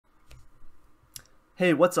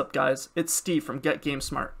Hey, what's up guys? It's Steve from Get Game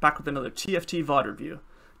Smart, back with another TFT VOD review.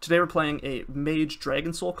 Today we're playing a Mage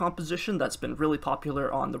Dragon Soul composition that's been really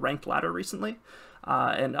popular on the ranked ladder recently.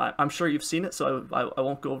 And I'm sure you've seen it, so I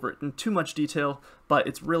won't go over it in too much detail, but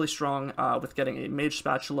it's really strong with getting a Mage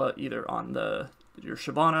Spatula either on your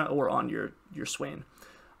Shyvana or on your Swain.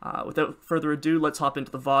 Without further ado, let's hop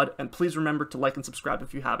into the VOD, and please remember to like and subscribe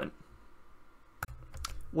if you haven't.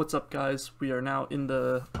 What's up guys, we are now in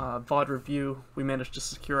the VOD review. We managed to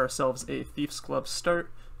secure ourselves a Thief's Glove start,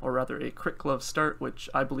 or rather a Crit Glove start, which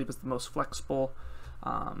I believe is the most flexible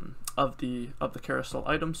of the carousel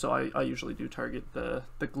items, so I usually do target the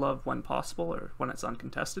glove when possible, or when it's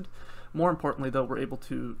uncontested. More importantly though, we're able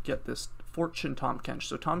to get this Fortune Tahm Kench.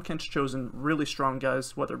 So Tahm Kench chosen really strong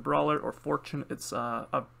guys, whether Brawler or Fortune. It's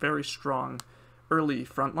a very strong early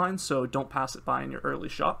frontline, so don't pass it by in your early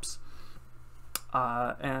shops.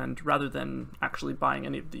 And rather than actually buying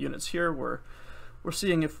any of the units here, we're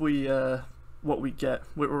seeing if we what we get.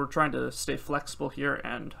 We're trying to stay flexible here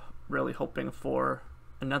and really hoping for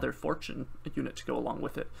another Fortune unit to go along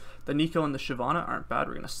with it. The Nico and the Shyvana aren't bad.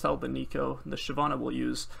 We're going to sell the Nico. The Shyvana we'll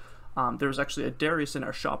use. There's actually a Darius in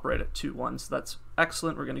our shop right at 2-1, so that's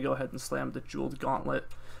excellent. We're going to go ahead and slam the Jeweled Gauntlet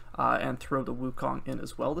and throw the Wukong in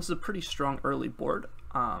as well. This is a pretty strong early board.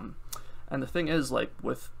 And the thing is, like,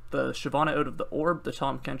 with the Shyvana out of the orb, the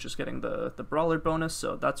Tahm Kench is getting the Brawler bonus,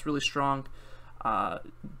 so that's really strong.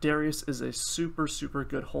 Darius is a super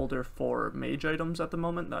good holder for Mage items at the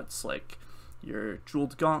moment. That's like your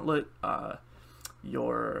Jeweled Gauntlet,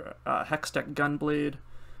 your Hextech Gunblade,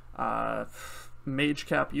 Mage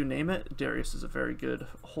Cap, you name it. Darius is a very good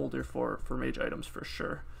holder for Mage items for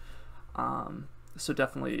sure. So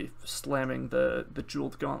definitely slamming the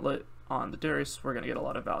Jeweled Gauntlet on the Darius, we're going to get a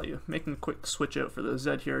lot of value. Making a quick switch out for the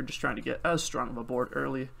Zed here, just trying to get as strong of a board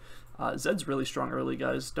early. Zed's really strong early,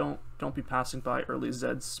 guys. Don't be passing by early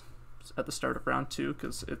Zeds at the start of round 2,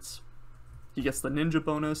 because he gets the ninja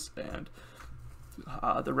bonus, and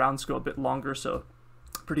the rounds go a bit longer, so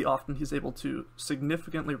pretty often he's able to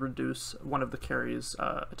significantly reduce one of the carries'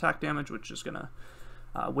 attack damage, which is going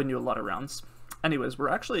to win you a lot of rounds. Anyways, we're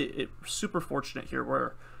actually super fortunate here,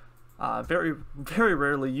 where very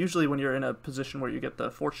rarely, usually when you're in a position where you get the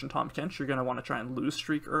Fortune Tahm Kench, you're going to want to try and lose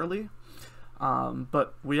streak early.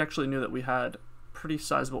 But we actually knew that we had pretty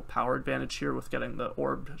sizable power advantage here with getting the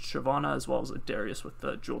Orbed Shyvana as well as a Darius with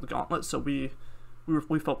the Jeweled Gauntlet, so we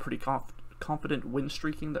felt pretty confident win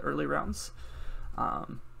streaking the early rounds,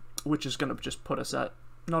 which is going to just put us at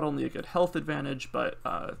not only a good health advantage, but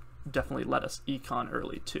definitely let us econ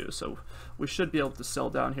early too. So we should be able to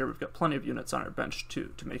sell down here. We've got plenty of units on our bench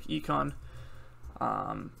to make econ,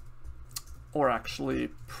 or actually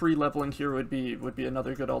pre-leveling here would be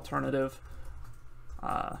another good alternative.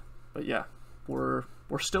 But yeah, we're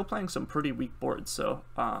still playing some pretty weak boards, so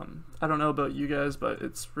I don't know about you guys, but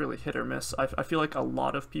it's really hit or miss. I feel like a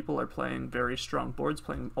lot of people are playing very strong boards,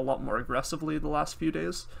 playing a lot more aggressively the last few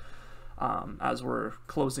days, as we're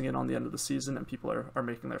closing in on the end of the season and people are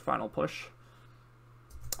making their final push.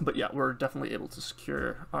 But yeah, we're definitely able to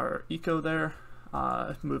secure our eco there,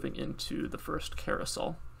 moving into the first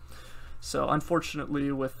carousel. So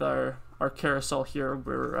unfortunately with our carousel here,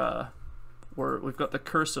 we've got the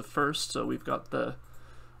Curse of First, so we've got the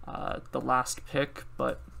last pick,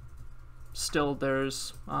 but still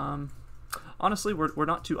there's honestly we're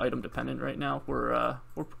not too item dependent right now. We're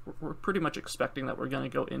pretty much expecting that we're going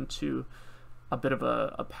to go into a bit of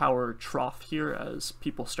a power trough here as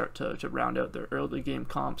people start to round out their early game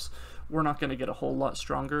comps. We're not going to get a whole lot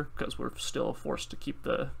stronger because we're still forced to keep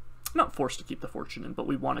not forced to keep the Fortune in, but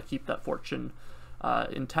we want to keep that Fortune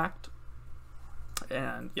intact.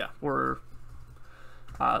 And yeah, we're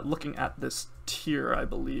looking at this tier, I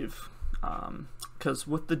believe, because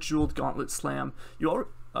with the Jeweled Gauntlet Slam,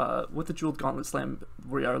 with the Jeweled Gauntlet Slam,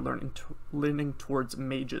 we are leaning towards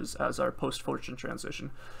Mages as our post-Fortune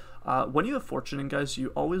transition. When you have Fortune in, guys,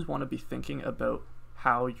 you always want to be thinking about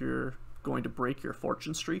how you're going to break your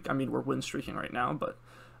Fortune streak. I mean, we're win streaking right now, but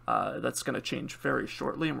that's going to change very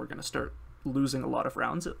shortly, and we're going to start losing a lot of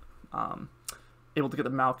rounds. Able to get the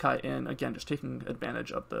Maokai in, again, just taking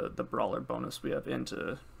advantage of the Brawler bonus we have in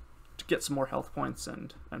to get some more health points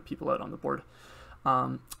and people out on the board.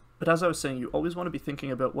 But as I was saying, you always want to be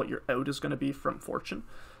thinking about what your out is going to be from Fortune.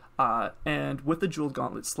 And with the Jeweled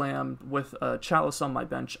Gauntlet Slam, with Chalice on my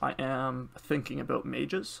bench, I am thinking about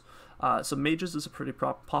Mages. So Mages is a pretty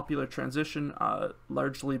popular transition,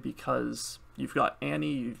 largely because you've got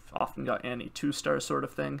Annie, you've often got Annie 2-star sort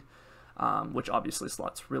of thing, which obviously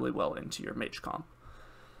slots really well into your Mage comp.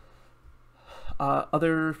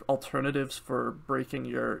 Other alternatives for breaking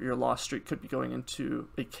your loss streak could be going into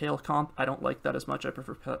a Kale comp. I don't like that as much. I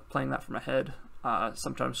prefer playing that from ahead.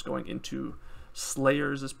 Sometimes going into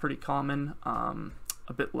Slayers is pretty common.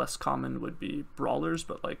 A bit less common would be Brawlers,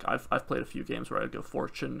 but like I've played a few games where I go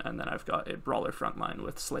Fortune, and then I've got a Brawler frontline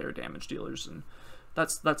with Slayer damage dealers, and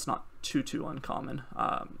that's not too uncommon.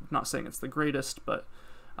 Not saying it's the greatest, but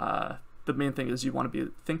the main thing is you want to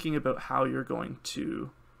be thinking about how you're going to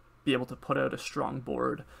be able to put out a strong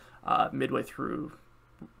board midway through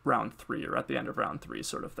round 3 or at the end of round 3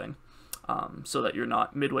 sort of thing, so that you're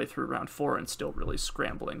not midway through round 4 and still really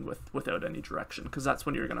scrambling without any direction, because that's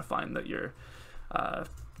when you're going to find that you're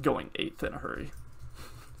going 8th in a hurry.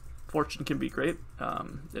 Fortune can be great.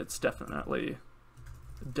 It's definitely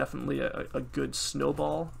a good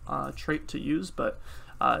snowball trait to use, but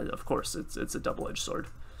of course it's a double-edged sword.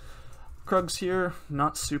 Krugs here,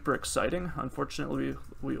 not super exciting. Unfortunately,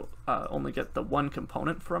 we only get the one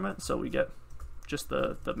component from it, so we get just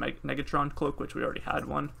the Negatron cloak, which we already had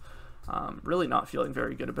one. Really not feeling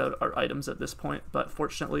very good about our items at this point, but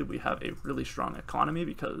fortunately we have a really strong economy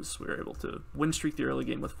because we were able to win streak the early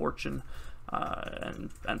game with Fortune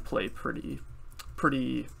and play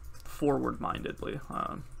pretty forward-mindedly.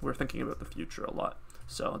 We're thinking about the future a lot,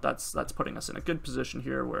 so that's putting us in a good position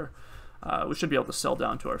here where we should be able to sell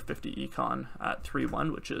down to our 50 econ at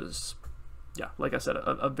 3-1, which is, yeah, like I said,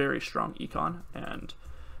 a very strong econ, and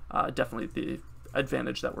definitely the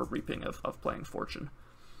advantage that we're reaping of playing Fortune.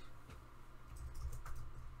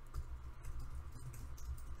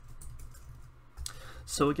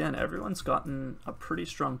 So again, everyone's gotten a pretty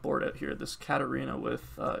strong board out here. This Katarina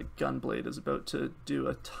with Gunblade is about to do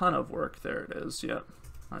a ton of work. There it is, yeah.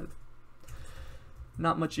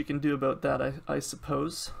 Not much you can do about that, I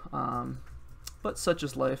suppose. But such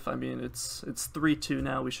is life. I mean, it's 3-2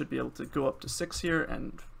 now. We should be able to go up to 6 here,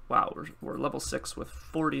 and wow, we're level 6 with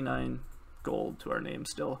 49 gold to our name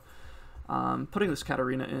still. Putting this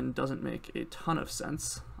Katarina in doesn't make a ton of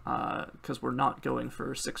sense, because we're not going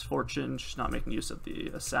for 6 fortune. She's not making use of the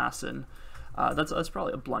assassin. That's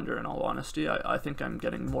probably a blunder, in all honesty. I think I'm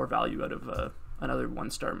getting more value out of another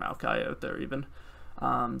 1-star Maokai out there even.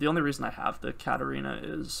 The only reason I have the Katarina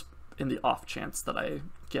is in the off chance that I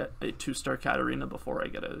get a 2-star Katarina before I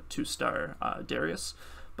get a 2-star Darius.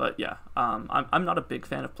 But yeah, I'm not a big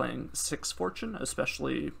fan of playing 6 fortune,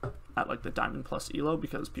 especially at like the Diamond Plus Elo,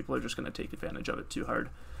 because people are just going to take advantage of it too hard.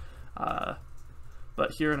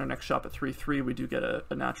 But here in our next shop at 3-3, we do get a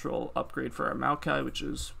natural upgrade for our Maokai, which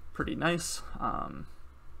is pretty nice.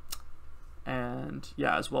 And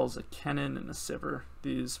yeah, as well as a Kennen and a Sivir.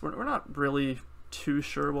 These, we're not really too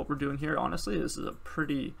sure what we're doing here, honestly. This is a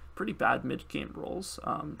pretty bad mid-game rolls,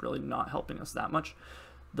 really not helping us that much.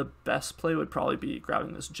 The best play would probably be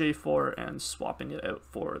grabbing this J4 and swapping it out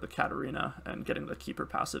for the Katarina and getting the Keeper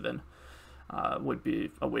passive in. Would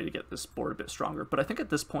be a way to get this board a bit stronger. But I think at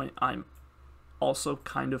this point I'm also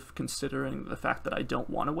kind of considering the fact that I don't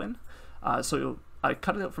want to win. So I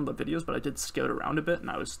cut it out from the videos, but I did scout around a bit, and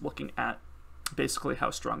I was looking at basically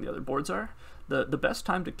how strong the other boards are. The best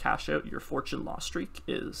time to cash out your fortune loss streak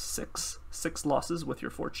is six losses with your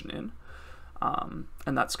fortune in,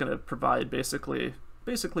 and that's going to provide basically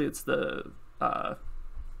it's the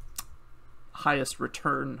highest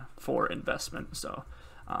return for investment. So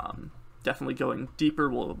definitely going deeper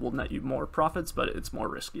will net you more profits, but it's more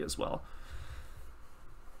risky as well.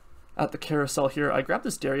 At the carousel here, I grabbed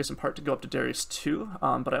this Darius in part to go up to Darius 2,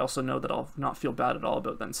 but I also know that I'll not feel bad at all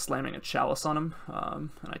about then slamming a Chalice on him, and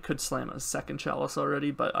I could slam a second Chalice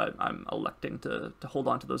already, but I'm electing to hold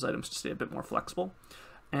on to those items to stay a bit more flexible.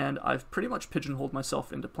 And I've pretty much pigeonholed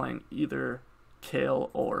myself into playing either Kale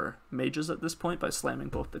or Mages at this point by slamming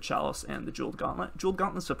both the Chalice and the Jeweled Gauntlet. Jeweled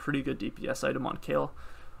Gauntlet's a pretty good DPS item on Kale.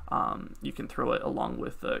 You can throw it along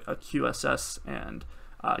with a QSS and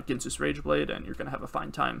Ginsu's Rageblade, and you're going to have a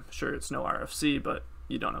fine time. Sure, it's no RFC, but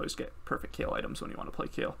you don't always get perfect Kale items when you want to play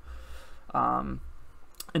Kale.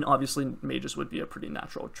 And obviously, Mages would be a pretty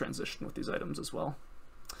natural transition with these items as well.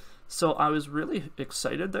 So I was really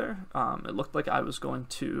excited there. It looked like I was going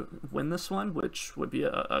to win this one, which would be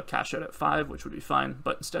a cash out at 5, which would be fine.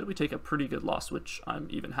 But instead, we take a pretty good loss, which I'm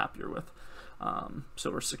even happier with.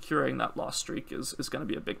 So we're securing that loss streak is going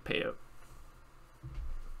to be a big payout.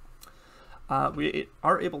 We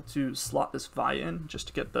are able to slot this Vi in just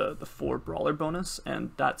to get the 4 brawler bonus,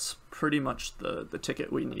 and that's pretty much the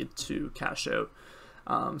ticket we need to cash out.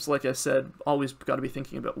 So like I said, always got to be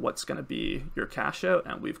thinking about what's going to be your cash out,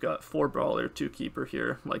 and we've got 4 brawler, 2 keeper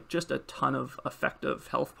here, like just a ton of effective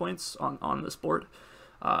health points on this board.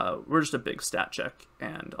 We're just a big stat check,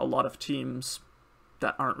 and a lot of teams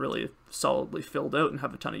that aren't really solidly filled out and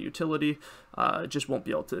have a ton of utility just won't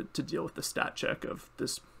be able to deal with the stat check of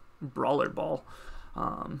this brawler ball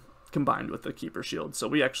combined with the keeper shield. So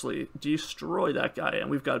we actually destroy that guy, and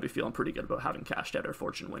we've got to be feeling pretty good about having cashed out our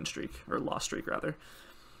fortune win streak, or loss streak rather.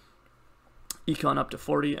 Econ up to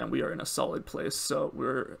 40, and we are in a solid place. So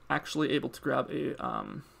we're actually able to grab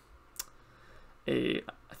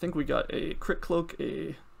I think we got a crit cloak,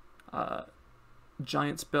 a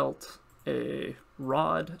giant's belt, a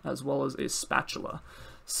rod, as well as a spatula.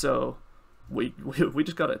 So we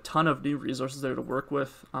just got a ton of new resources there to work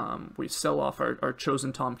with. We sell off our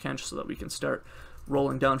chosen Tom Kench so that we can start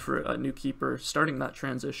rolling down for a new keeper, starting that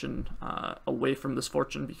transition away from this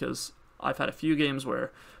fortune, because I've had a few games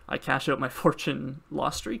where I cash out my fortune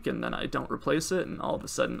loss streak and then I don't replace it, and all of a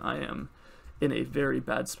sudden I am in a very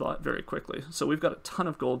bad spot very quickly. So we've got a ton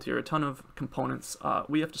of gold here, a ton of components.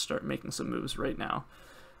 We have to start making some moves right now.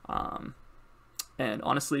 And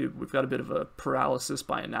honestly, we've got a bit of a paralysis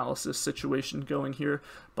by analysis situation going here,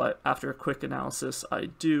 but after a quick analysis, I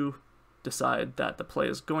do decide that the play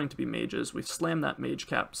is going to be mages. We slam that mage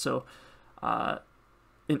cap. So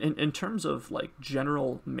in terms of like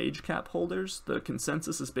general mage cap holders, the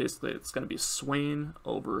consensus is basically it's going to be Swain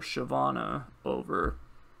over Shyvana over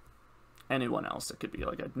anyone else. It could be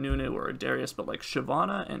like a Nunu or a Darius, but like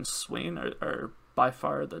Shyvana and Swain are by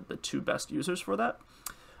far the two best users for that.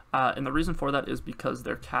 And the reason for that is because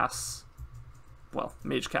their casts, well,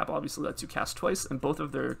 Mage Cap obviously lets you cast twice, and both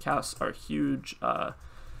of their casts are huge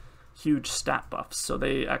stat buffs, so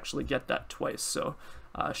they actually get that twice. So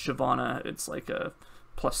Shyvana, it's like a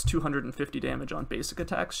plus 250 damage on basic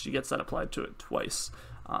attacks. She gets that applied to it twice,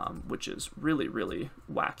 which is really, really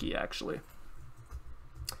wacky, actually.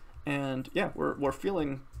 And yeah, we're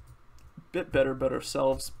feeling a bit better about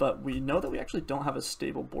ourselves, but we know that we actually don't have a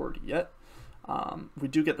stable board yet. We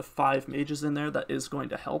do get the 5 mages in there. That is going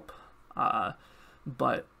to help,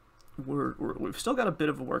 but we've still got a bit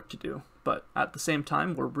of work to do. But at the same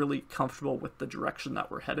time, we're really comfortable with the direction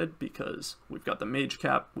that we're headed, because we've got the mage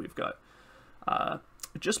cap, we've got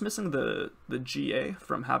just missing the GA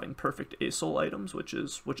from having perfect ASOL items, which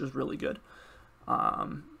is really good.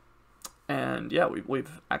 And yeah,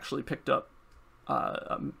 we've actually picked up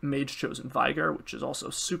a mage chosen Veigar, which is also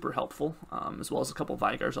super helpful, as well as a couple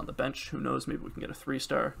Veigars on the bench. Who knows, maybe we can get a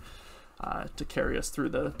 3-star to carry us through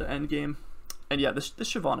the end game. And yeah, this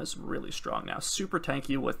Shyvana is really strong now, super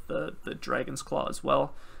tanky with the Dragon's Claw as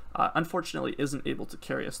well. Unfortunately isn't able to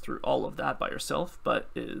carry us through all of that by herself, but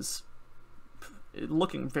is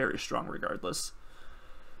looking very strong regardless.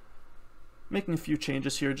 Making a few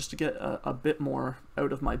changes here just to get a bit more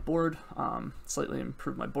out of my board, slightly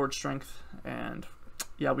improve my board strength. And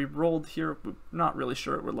yeah, we rolled here. We're not really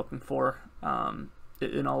sure what we're looking for.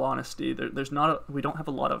 In all honesty, we don't have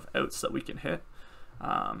a lot of outs that we can hit.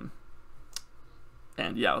 And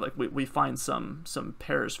yeah, like we find some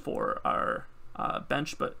pairs for our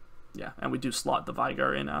bench, but yeah, and we do slot the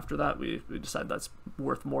Veigar in after that. We decide that's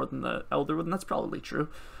worth more than the Elderwood, and that's probably true.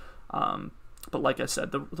 But like I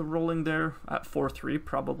said, the rolling there at 4-3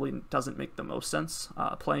 probably doesn't make the most sense.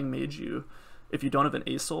 Playing Mage, if you don't have an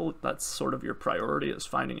ASOL, that's sort of your priority, is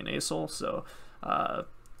finding an ASOL. So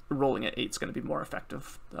rolling at 8 is going to be more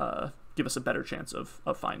effective, give us a better chance of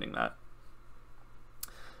finding that.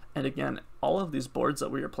 And again, all of these boards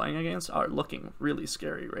that we are playing against are looking really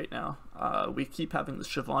scary right now. We keep having the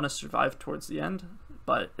Shyvana survive towards the end,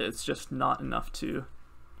 but it's just not enough to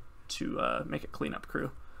make a cleanup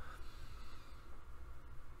crew.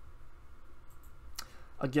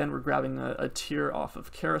 Again, we're grabbing a tier off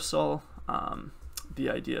of Carousel. The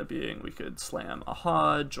idea being we could slam a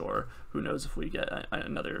Hodge, or who knows, if we get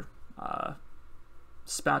another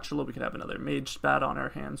spatula, we could have another mage spat on our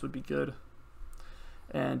hands, would be good.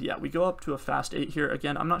 And yeah, we go up to a fast 8 here.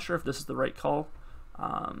 Again, I'm not sure if this is the right call.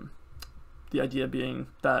 The idea being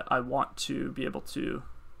that I want to be able to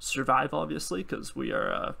survive, obviously, because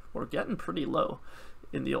we're getting pretty low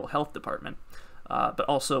in the old health department. But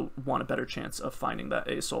also want a better chance of finding that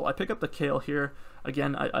ASOL. I pick up the Kale here.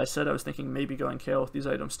 Again, I said I was thinking maybe going Kale with these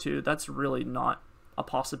items too. That's really not a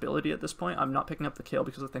possibility at this point. I'm not picking up the Kale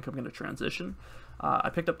because I think I'm going to transition. I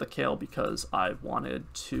picked up the Kale because I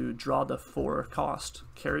wanted to draw the 4 cost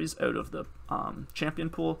carries out of the champion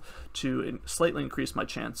pool to slightly increase my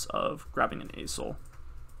chance of grabbing an ASOL.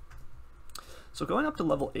 So going up to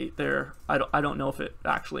level 8 there, I don't know if it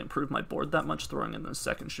actually improved my board that much throwing in the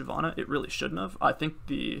second Shyvana. It really shouldn't have. I think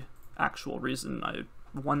the actual reason I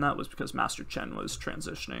won that was because Master Chen was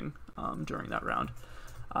transitioning during that round.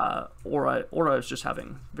 Or I was just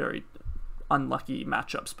having very unlucky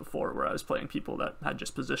matchups before where I was playing people that had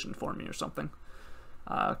just positioned for me or something.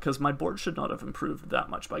 because my board should not have improved that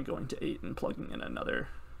much by going to 8 and plugging in another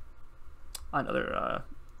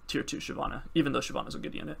tier 2 Shyvana, even though Shyvana's a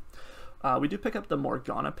good unit. We do pick up the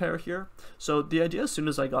Morgana pair here. So the idea as soon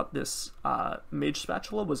as I got this Mage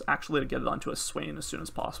Spatula was actually to get it onto a Swain as soon as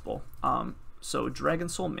possible. So Dragon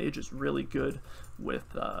Soul Mage is really good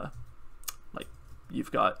with, like,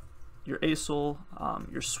 you've got your A-Soul,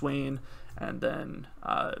 your Swain, and then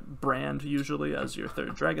Brand usually as your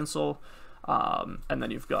third Dragon Soul. And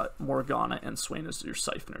then you've got Morgana and Swain as your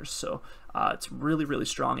Siphoners. So it's really, really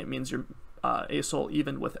strong. It means your A-Soul,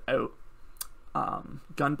 even without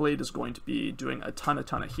Gunblade, is going to be doing a ton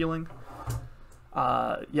of healing.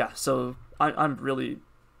 Yeah, so I'm really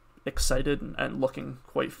excited and looking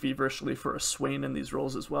quite feverishly for a Swain in these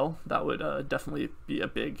roles as well. That would definitely be a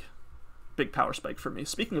big power spike for me.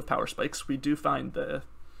 Speaking of power spikes, we do find the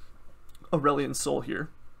Aurelion Soul here,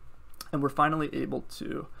 and we're finally able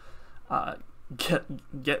to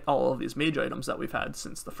get all of these mage items that we've had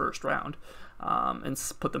since the first round, and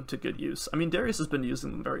put them to good use. I mean, Darius has been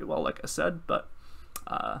using them very well, like I said, but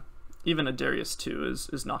even a Darius 2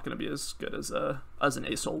 is not going to be as good as an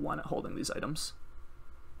A-Soul 1 at holding these items.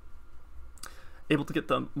 Able to get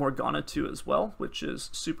the Morgana 2 as well, which is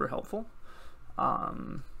super helpful.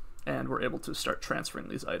 And we're able to start transferring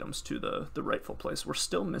these items to the rightful place. We're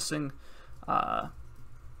still missing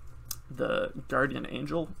the Guardian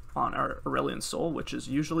Angel on our Aurelion Soul, which is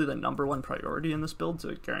usually the #1 priority in this build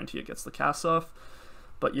to guarantee it gets the cast off.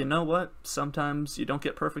 But you know what? Sometimes you don't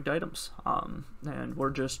get perfect items, and we're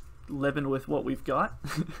just living with what we've got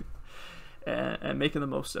and making the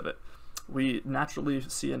most of it. We naturally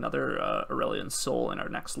see another Aurelion Soul in our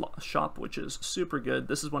next shop, which is super good.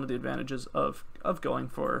 This is one of the advantages of going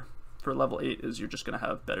for level 8, is you're just going to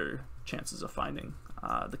have better chances of finding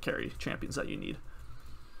the carry champions that you need.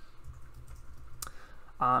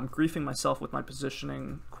 I'm griefing myself with my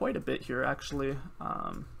positioning quite a bit here, actually.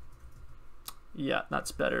 Yeah,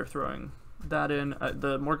 that's better, throwing that in.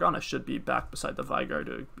 The Morgana should be back beside the Vygar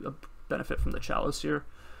to benefit from the Chalice here.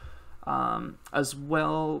 As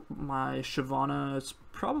well, my Shyvana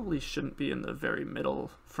probably shouldn't be in the very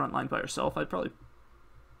middle front line by herself. I'd probably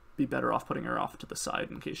be better off putting her off to the side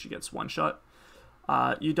in case she gets one shot.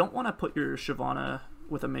 You don't want to put your Shyvana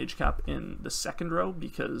with a Mage Cap in the second row,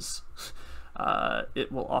 because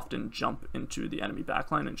it will often jump into the enemy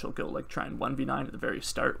backline and she'll go like try and 1v9 at the very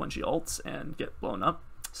start when she ults and get blown up.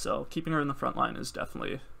 So keeping her in the front line is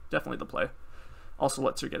definitely the play. Also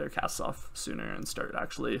lets her get her casts off sooner and start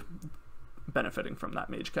actually benefiting from that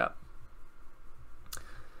Mage Cap.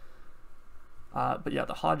 But yeah,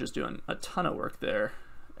 the Hodge is doing a ton of work there,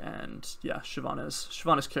 and yeah,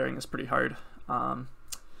 Shyvana's carrying is pretty hard.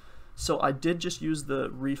 So I did just use the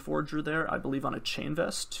Reforger there, I believe on a Chain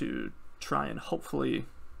Vest, to try and hopefully...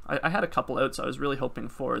 I had a couple outs. I was really hoping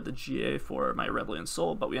for the GA for my Aurelion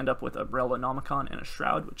Soul, but we end up with a Relinomicon and a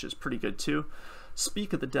Shroud, which is pretty good too.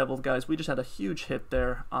 Speak of the devil, guys, we just had a huge hit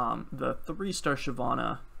there. The 3-star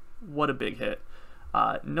Shyvana, what a big hit.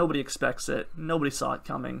 Nobody expects it, nobody saw it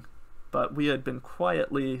coming, but we had been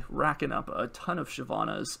quietly racking up a ton of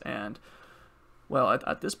Shyvanas, and well,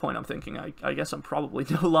 at this point I'm thinking I guess I'm probably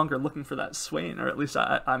no longer looking for that Swain, or at least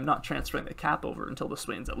I'm not transferring the cap over until the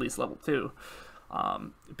Swain's at least level 2.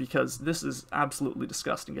 Because this is absolutely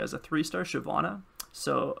disgusting, guys. A 3-star Shyvana,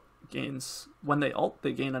 so gains, when they ult,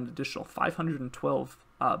 they gain an additional 512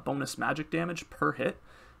 bonus magic damage per hit,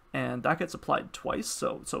 and that gets applied twice,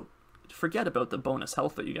 so forget about the bonus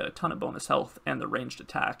health, that you get a ton of bonus health and the ranged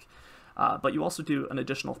attack, but you also do an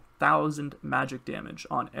additional 1,000 magic damage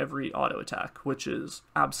on every auto attack, which is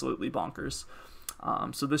absolutely bonkers.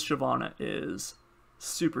 So this Shyvana is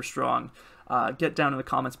super strong. Get down in the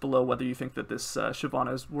comments below whether you think that this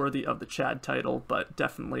Shyvana is worthy of the Chad title, but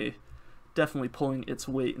definitely pulling its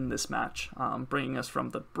weight in this match, bringing us from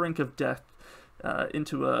the brink of death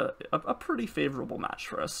into a pretty favorable match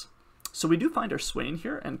for us. So we do find our Swain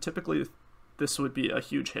here, and typically this would be a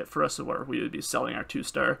huge hit for us, where we would be selling our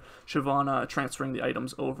 2-star Shyvana, transferring the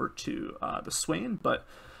items over to the Swain, but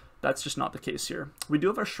that's just not the case here. We do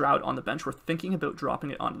have our Shroud on the bench. We're thinking about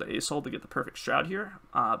dropping it onto the A-Soul to get the perfect Shroud here,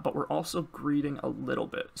 but we're also greeding a little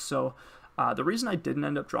bit. So the reason I didn't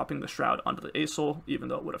end up dropping the Shroud onto the A-Soul, even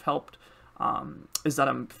though it would have helped, is that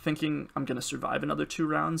I'm thinking I'm going to survive another 2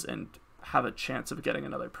 rounds and have a chance of getting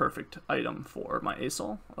another perfect item for my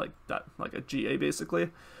A-Soul, like a GA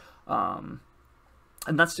basically.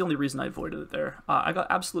 And that's the only reason I avoided it there. I got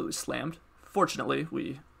absolutely slammed. Fortunately,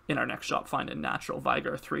 we, in our next shop, find a natural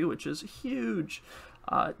Vygar 3, which is huge.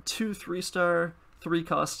 2 3-star,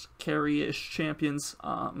 3-cost carry-ish champions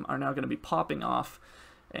are now going to be popping off,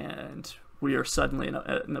 and we are suddenly in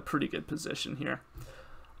a pretty good position here.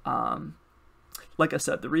 Like I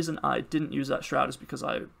said, the reason I didn't use that Shroud is because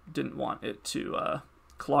I didn't want it to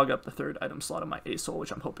clog up the 3rd item slot of my A-Soul,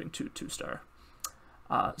 which I'm hoping to 2-star.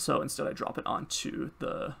 So instead I drop it onto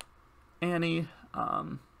the Annie.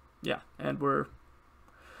 Yeah, and we're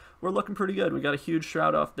looking pretty good. We got a huge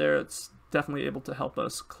Shroud off there. It's definitely able to help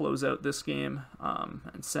us close out this game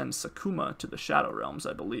and send Sakuma to the Shadow Realms,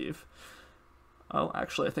 I believe. Oh,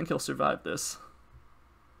 actually, I think he'll survive this.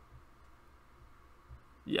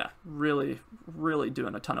 Yeah, really, really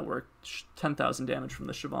doing a ton of work. 10,000 damage from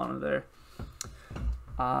the Shyvana there.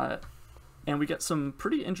 And we get some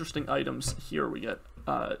pretty interesting items here. We get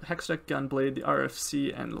Hextech Gunblade, the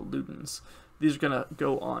RFC, and the Ludens. These are going to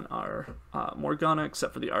go on our Morgana,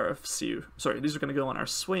 except for the RFC. Sorry, these are going to go on our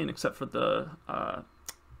Swain, except for the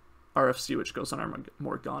RFC, which goes on our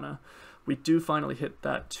Morgana. We do finally hit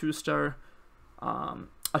that 2-star.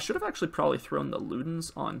 I should have actually probably thrown the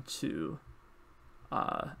Ludens onto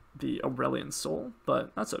the Aurelian Soul,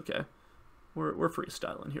 but that's okay. We're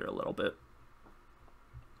freestyling here a little bit.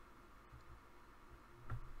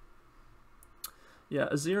 Yeah,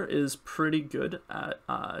 Azir is pretty good at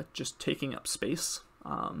just taking up space.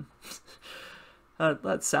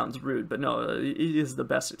 That sounds rude, but no, he is the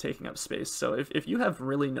best at taking up space. So if you have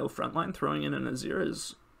really no frontline, throwing in an Azir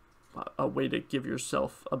is a way to give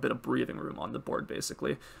yourself a bit of breathing room on the board,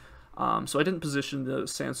 basically. So I didn't position the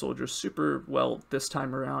Sand Soldiers super well this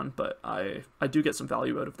time around, but I do get some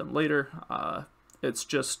value out of them later. It's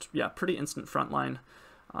just, yeah, pretty instant frontline.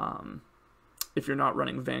 If you're not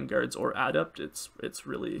running Vanguards or Adept, it's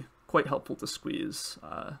really quite helpful to squeeze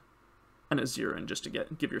an Azir in just to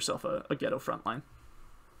give yourself a ghetto frontline.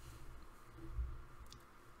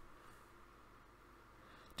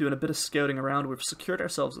 Doing a bit of scouting around, we've secured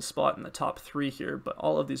ourselves a spot in the top 3 here, but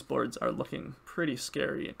all of these boards are looking pretty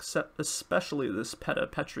scary, especially this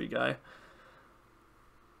Petri guy.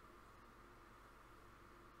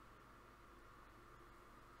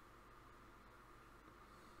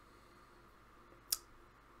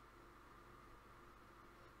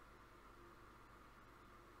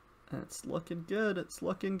 It's looking good, it's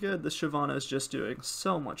looking good. The Shyvana is just doing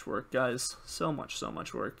so much work, guys. So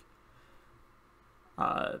much work.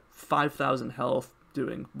 5,000 health,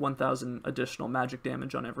 doing 1,000 additional magic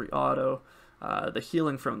damage on every auto. The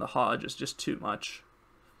healing from the Hodge is just too much.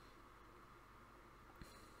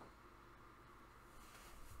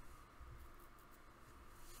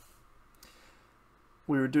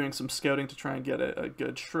 We were doing some scouting to try and get a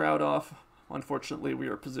good Shroud off. Unfortunately, we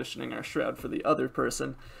were positioning our Shroud for the other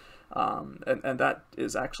person. And that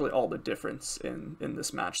is actually all the difference in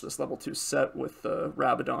this match. This level 2 set with the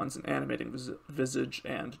Rabadons and Animating Visage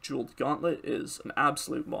and Jeweled Gauntlet is an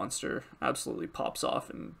absolute monster. Absolutely pops off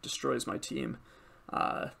and destroys my team.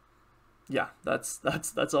 Yeah, that's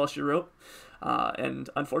all she wrote. And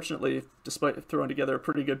unfortunately, despite throwing together a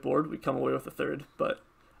pretty good board, we come away with a 3rd. But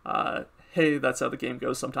hey, that's how the game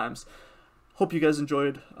goes sometimes. Hope you guys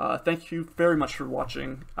enjoyed. Thank you very much for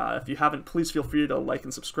watching. If you haven't, please feel free to like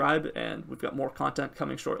and subscribe, and we've got more content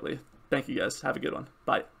coming shortly. Thank you guys. Have a good one.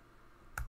 Bye.